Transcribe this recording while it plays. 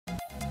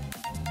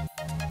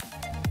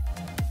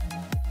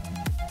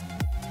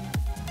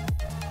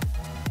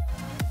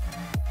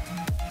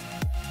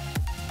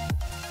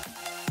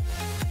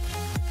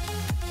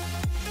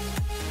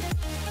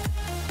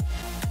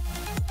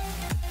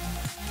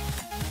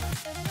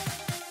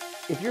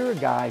If you're a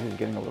guy who's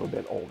getting a little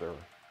bit older,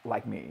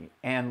 like me,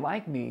 and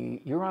like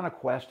me, you're on a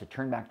quest to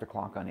turn back the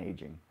clock on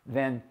aging,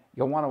 then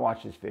you'll want to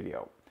watch this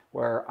video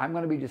where I'm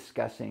going to be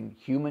discussing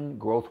human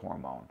growth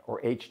hormone, or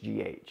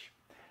HGH.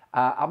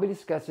 I'll be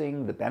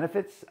discussing the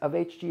benefits of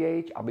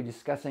HGH, I'll be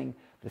discussing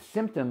the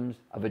symptoms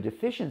of a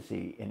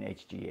deficiency in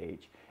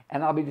HGH,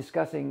 and I'll be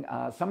discussing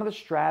some of the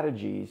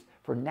strategies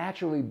for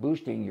naturally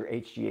boosting your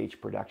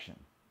HGH production.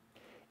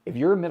 If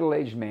you're a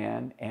middle-aged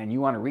man and you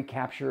want to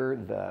recapture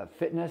the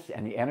fitness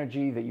and the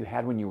energy that you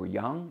had when you were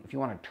young, if you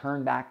want to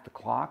turn back the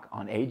clock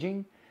on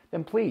aging,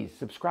 then please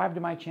subscribe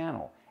to my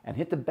channel and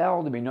hit the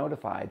bell to be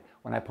notified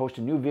when I post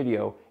a new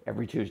video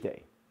every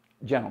Tuesday.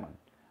 Gentlemen,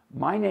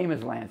 my name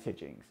is Lance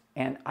Hitchings,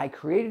 and I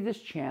created this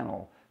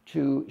channel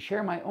to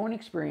share my own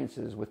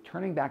experiences with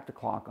turning back the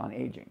clock on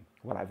aging,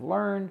 what I've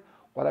learned,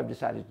 what I've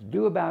decided to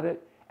do about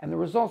it, and the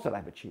results that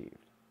I've achieved.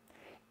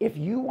 If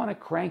you want to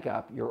crank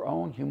up your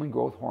own human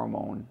growth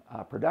hormone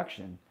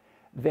production,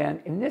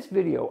 then in this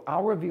video,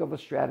 I'll reveal the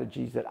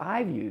strategies that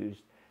I've used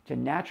to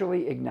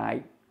naturally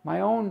ignite my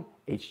own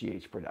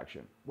HGH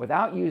production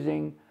without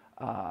using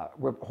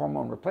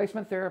hormone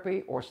replacement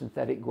therapy or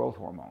synthetic growth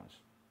hormones.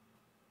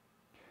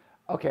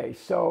 Okay,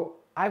 so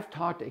I've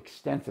talked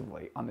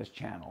extensively on this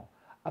channel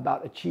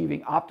about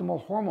achieving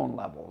optimal hormone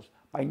levels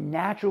by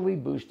naturally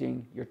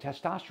boosting your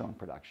testosterone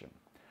production.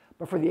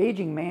 But for the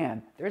aging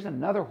man, there's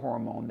another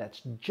hormone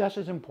that's just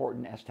as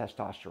important as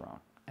testosterone,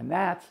 and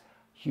that's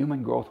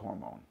human growth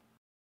hormone.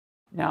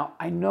 Now,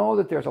 I know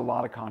that there's a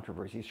lot of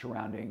controversy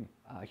surrounding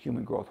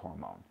human growth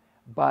hormone,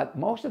 but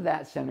most of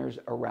that centers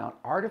around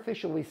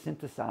artificially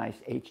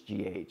synthesized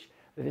HGH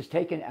that is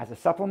taken as a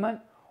supplement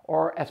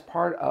or as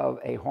part of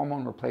a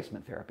hormone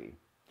replacement therapy.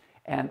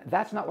 And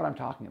that's not what I'm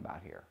talking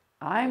about here.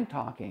 I'm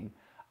talking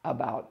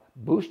about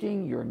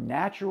boosting your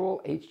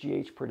natural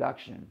HGH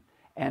production,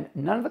 and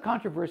none of the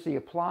controversy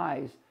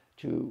applies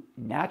to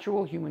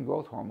natural human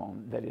growth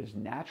hormone that is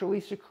naturally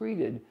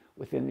secreted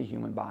within the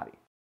human body.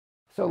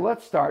 So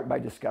let's start by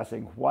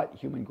discussing what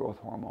human growth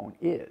hormone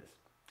is.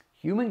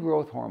 Human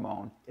growth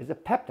hormone is a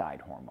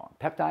peptide hormone,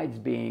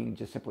 peptides being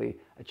just simply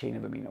a chain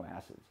of amino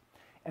acids.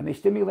 And they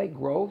stimulate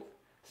growth,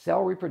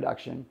 cell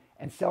reproduction,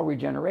 and cell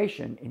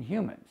regeneration in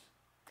humans.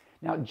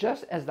 Now,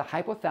 just as the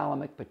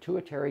hypothalamic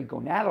pituitary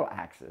gonadal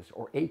axis,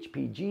 or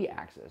HPG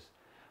axis,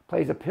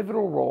 plays a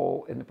pivotal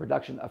role in the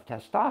production of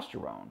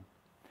testosterone,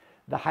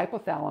 the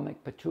hypothalamic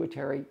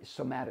pituitary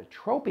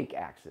somatotropic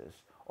axis,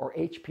 or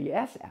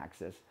HPS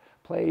axis,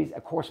 plays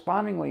a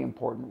correspondingly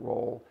important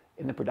role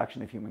in the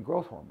production of human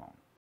growth hormone.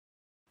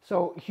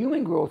 So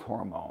human growth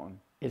hormone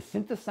is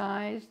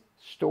synthesized,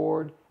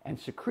 stored, and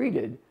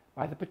secreted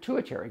by the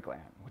pituitary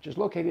gland, which is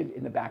located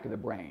in the back of the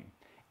brain,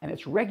 and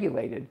it's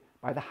regulated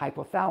by the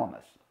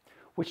hypothalamus,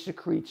 which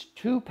secretes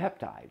two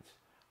peptides,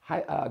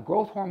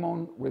 growth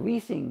hormone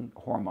releasing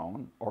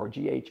hormone, or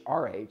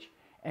GHRH,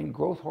 and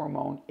growth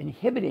hormone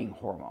inhibiting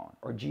hormone,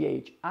 or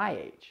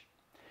GHIH.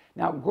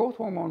 Now, growth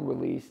hormone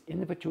release in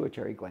the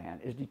pituitary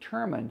gland is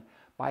determined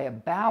by a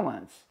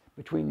balance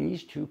between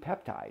these two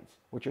peptides,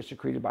 which are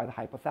secreted by the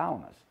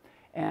hypothalamus.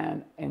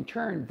 And in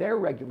turn, they're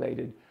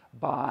regulated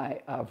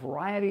by a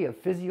variety of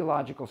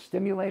physiological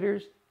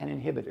stimulators and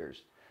inhibitors,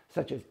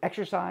 such as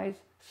exercise,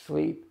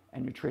 sleep,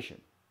 and nutrition.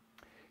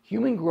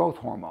 Human growth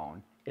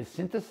hormone is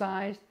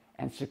synthesized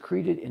and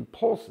secreted in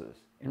pulses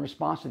in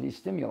response to these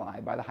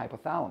stimuli by the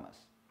hypothalamus.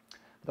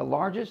 The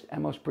largest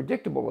and most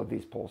predictable of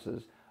these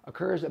pulses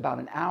occurs about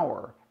an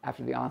hour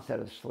after the onset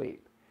of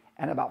sleep,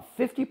 and about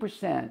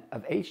 50%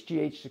 of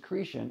HGH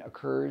secretion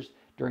occurs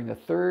during the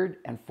third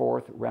and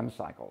fourth REM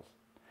cycles.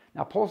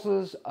 Now,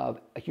 pulses of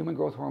human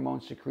growth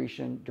hormone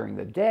secretion during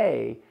the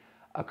day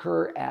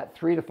occur at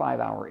 3 to 5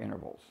 hour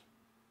intervals.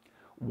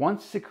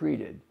 Once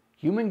secreted,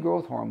 human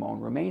growth hormone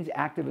remains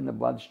active in the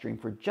bloodstream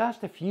for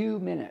just a few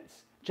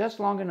minutes,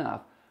 just long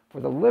enough for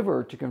the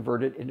liver to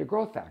convert it into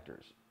growth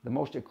factors, the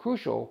most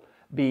crucial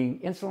being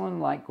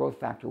insulin-like growth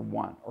factor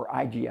 1, or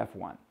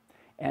IGF-1.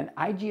 And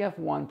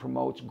IGF-1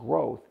 promotes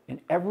growth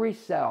in every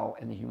cell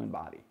in the human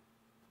body.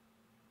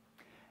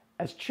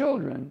 As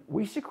children,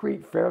 we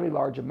secrete fairly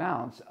large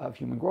amounts of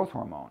human growth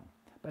hormone,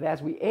 but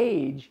as we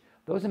age,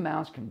 those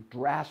amounts can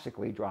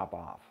drastically drop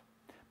off.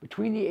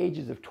 Between the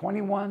ages of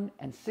 21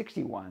 and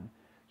 61,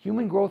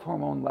 human growth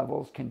hormone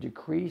levels can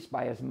decrease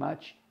by as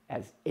much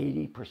as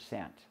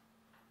 80%.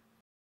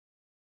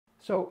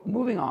 So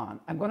moving on,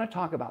 I'm going to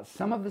talk about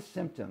some of the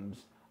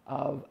symptoms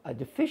of a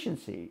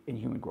deficiency in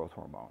human growth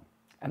hormone.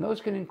 And those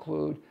can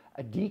include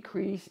a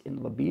decrease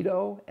in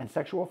libido and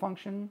sexual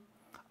function,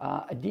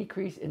 a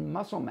decrease in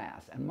muscle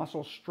mass and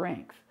muscle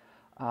strength,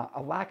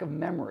 a lack of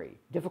memory,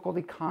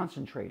 difficulty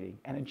concentrating,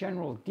 and a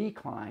general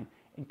decline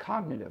in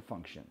cognitive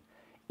function,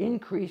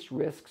 increased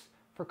risks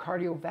for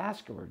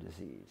cardiovascular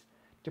disease,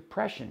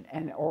 depression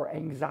or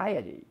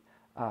anxiety,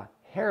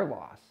 hair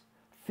loss,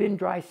 thin,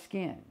 dry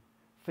skin,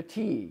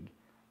 fatigue,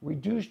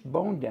 reduced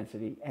bone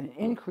density, and an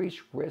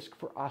increased risk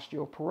for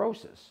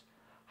osteoporosis,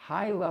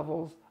 high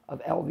levels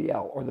of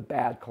LDL, or the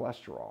bad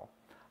cholesterol,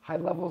 high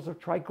levels of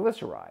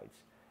triglycerides,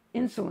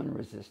 insulin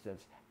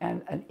resistance,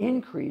 and an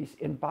increase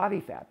in body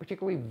fat,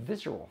 particularly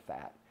visceral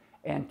fat,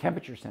 and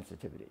temperature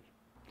sensitivity.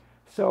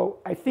 So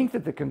I think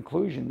that the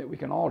conclusion that we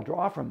can all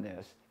draw from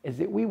this is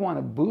that we want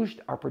to boost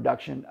our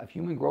production of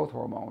human growth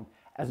hormone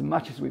as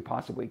much as we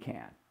possibly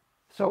can.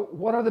 So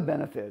what are the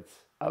benefits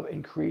of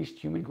increased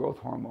human growth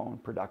hormone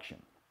production?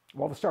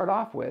 Well, to start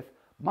off with,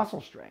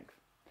 muscle strength.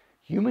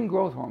 Human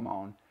growth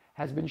hormone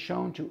has been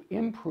shown to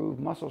improve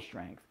muscle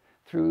strength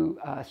through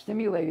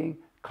stimulating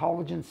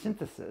collagen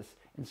synthesis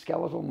in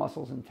skeletal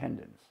muscles and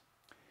tendons.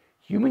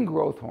 Human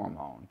growth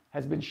hormone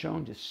has been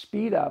shown to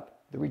speed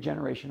up the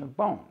regeneration of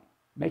bone,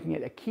 making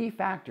it a key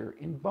factor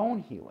in bone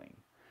healing.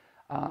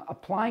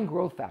 Applying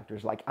growth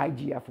factors like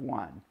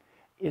IGF-1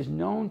 is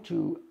known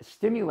to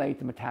stimulate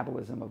the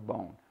metabolism of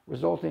bone,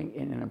 resulting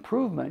in an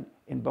improvement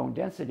in bone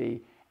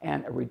density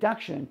and a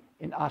reduction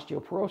in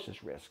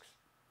osteoporosis risks.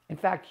 In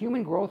fact,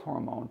 human growth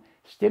hormone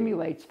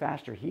stimulates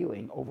faster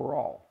healing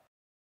overall.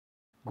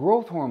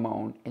 Growth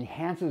hormone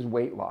enhances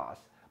weight loss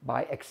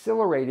by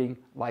accelerating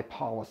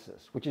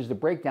lipolysis, which is the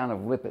breakdown of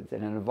lipids,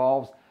 and it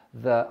involves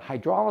the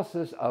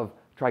hydrolysis of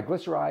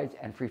triglycerides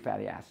and free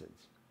fatty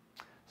acids.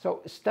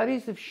 So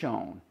studies have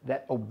shown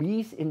that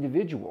obese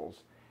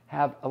individuals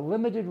have a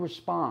limited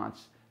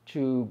response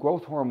to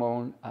growth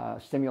hormone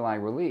stimuli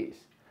release.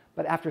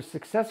 But after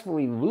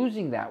successfully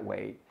losing that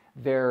weight,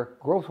 their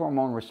growth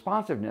hormone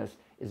responsiveness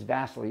is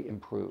vastly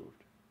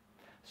improved.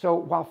 So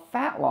while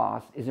fat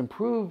loss is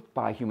improved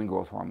by human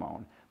growth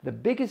hormone, the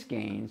biggest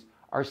gains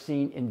are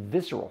seen in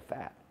visceral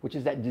fat, which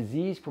is that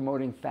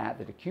disease-promoting fat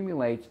that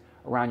accumulates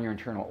around your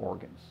internal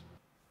organs.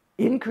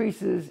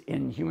 Increases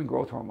in human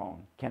growth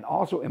hormone can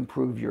also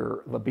improve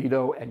your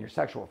libido and your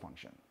sexual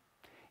function.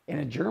 In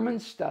a German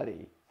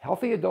study,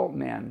 healthy adult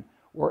men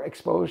were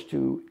exposed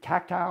to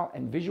tactile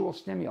and visual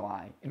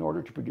stimuli in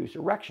order to produce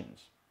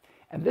erections.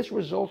 And this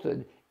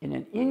resulted in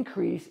an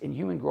increase in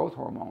human growth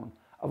hormone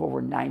of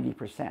over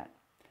 90%.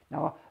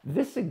 Now,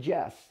 this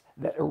suggests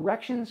that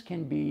erections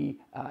can be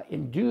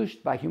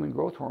induced by human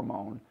growth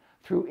hormone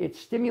through its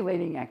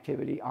stimulating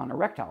activity on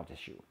erectile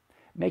tissue,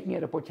 making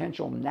it a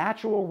potential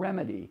natural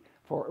remedy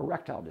for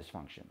erectile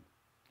dysfunction.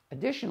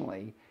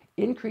 Additionally,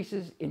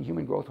 increases in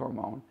human growth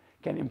hormone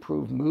can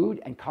improve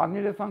mood and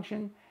cognitive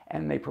function,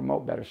 and they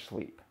promote better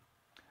sleep.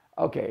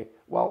 Okay,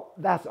 well,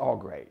 that's all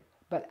great,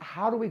 but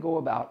how do we go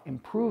about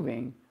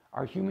improving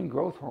our human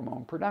growth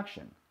hormone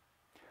production?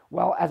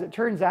 Well, as it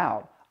turns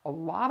out, a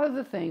lot of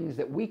the things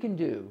that we can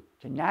do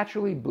to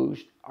naturally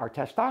boost our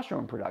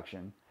testosterone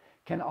production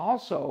can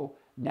also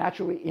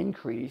naturally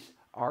increase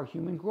our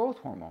human growth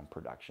hormone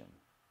production.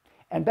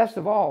 And best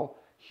of all,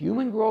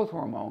 human growth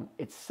hormone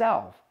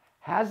itself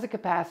has the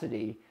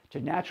capacity to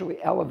naturally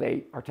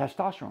elevate our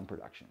testosterone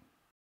production.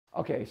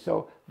 Okay,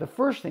 so the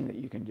first thing that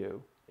you can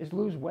do is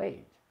lose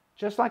weight,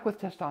 just like with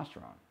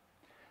testosterone.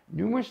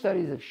 Numerous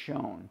studies have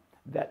shown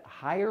that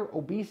higher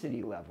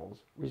obesity levels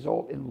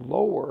result in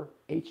lower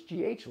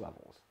HGH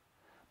levels.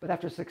 But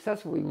after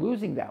successfully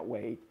losing that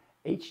weight,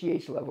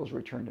 HGH levels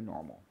return to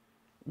normal.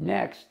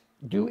 Next,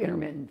 do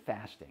intermittent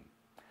fasting.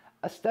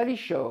 A study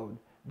showed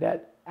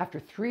that after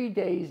 3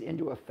 days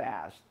into a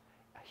fast,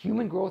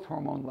 human growth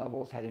hormone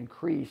levels had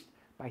increased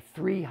by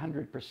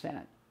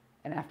 300%.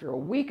 And after a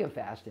week of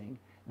fasting,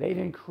 they'd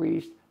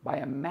increased by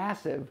a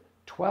massive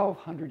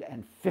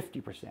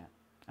 1,250%.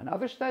 And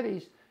other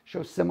studies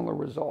show similar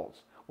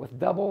results, with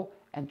double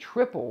and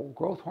triple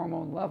growth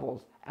hormone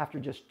levels after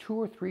just 2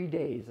 or 3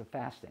 days of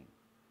fasting.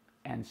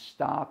 And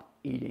stop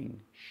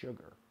eating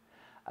sugar.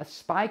 A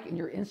spike in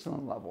your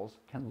insulin levels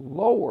can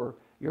lower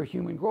your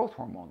human growth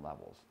hormone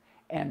levels,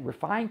 and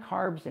refined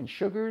carbs and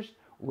sugars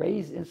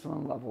raise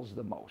insulin levels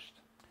the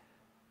most.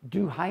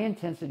 Do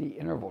high-intensity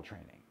interval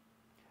training.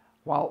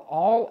 While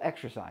all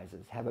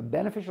exercises have a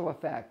beneficial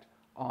effect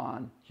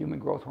on human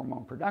growth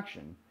hormone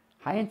production,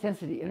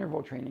 high-intensity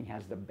interval training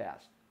has the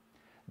best.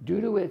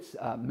 Due to its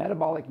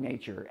metabolic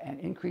nature and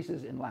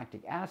increases in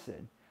lactic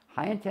acid,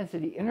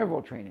 high-intensity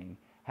interval training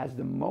has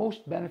the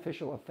most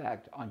beneficial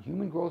effect on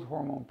human growth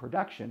hormone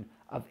production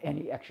of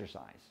any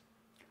exercise.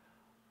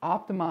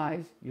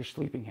 Optimize your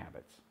sleeping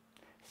habits.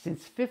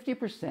 Since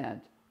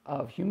 50%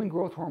 of human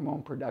growth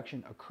hormone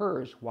production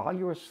occurs while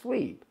you're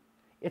asleep,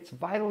 it's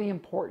vitally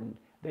important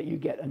that you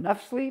get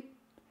enough sleep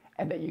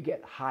and that you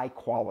get high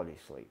quality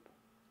sleep.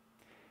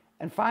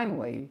 And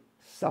finally,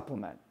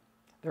 supplement.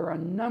 There are a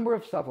number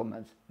of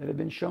supplements that have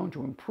been shown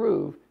to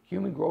improve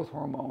human growth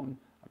hormone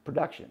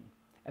production,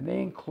 and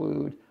they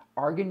include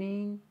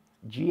arginine,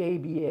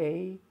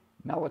 GABA,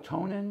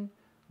 melatonin,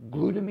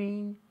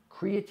 glutamine,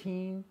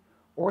 creatine,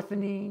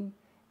 orthodine,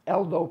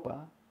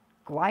 L-DOPA,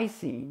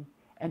 glycine,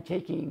 and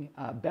taking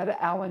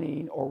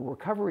beta-alanine or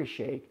recovery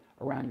shake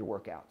around your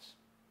workouts.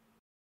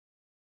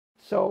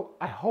 So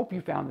I hope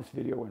you found this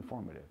video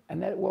informative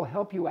and that it will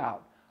help you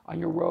out on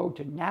your road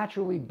to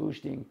naturally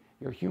boosting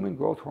your human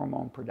growth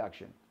hormone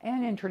production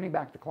and in turning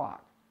back the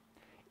clock.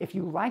 If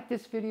you like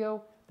this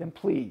video, then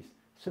please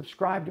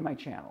subscribe to my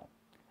channel.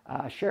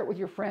 Share it with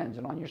your friends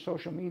and on your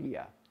social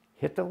media.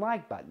 Hit the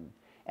like button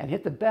and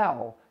hit the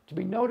bell to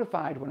be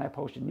notified when I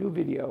post a new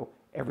video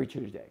every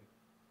Tuesday.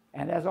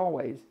 And as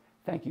always,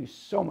 Thank you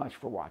so much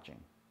for watching.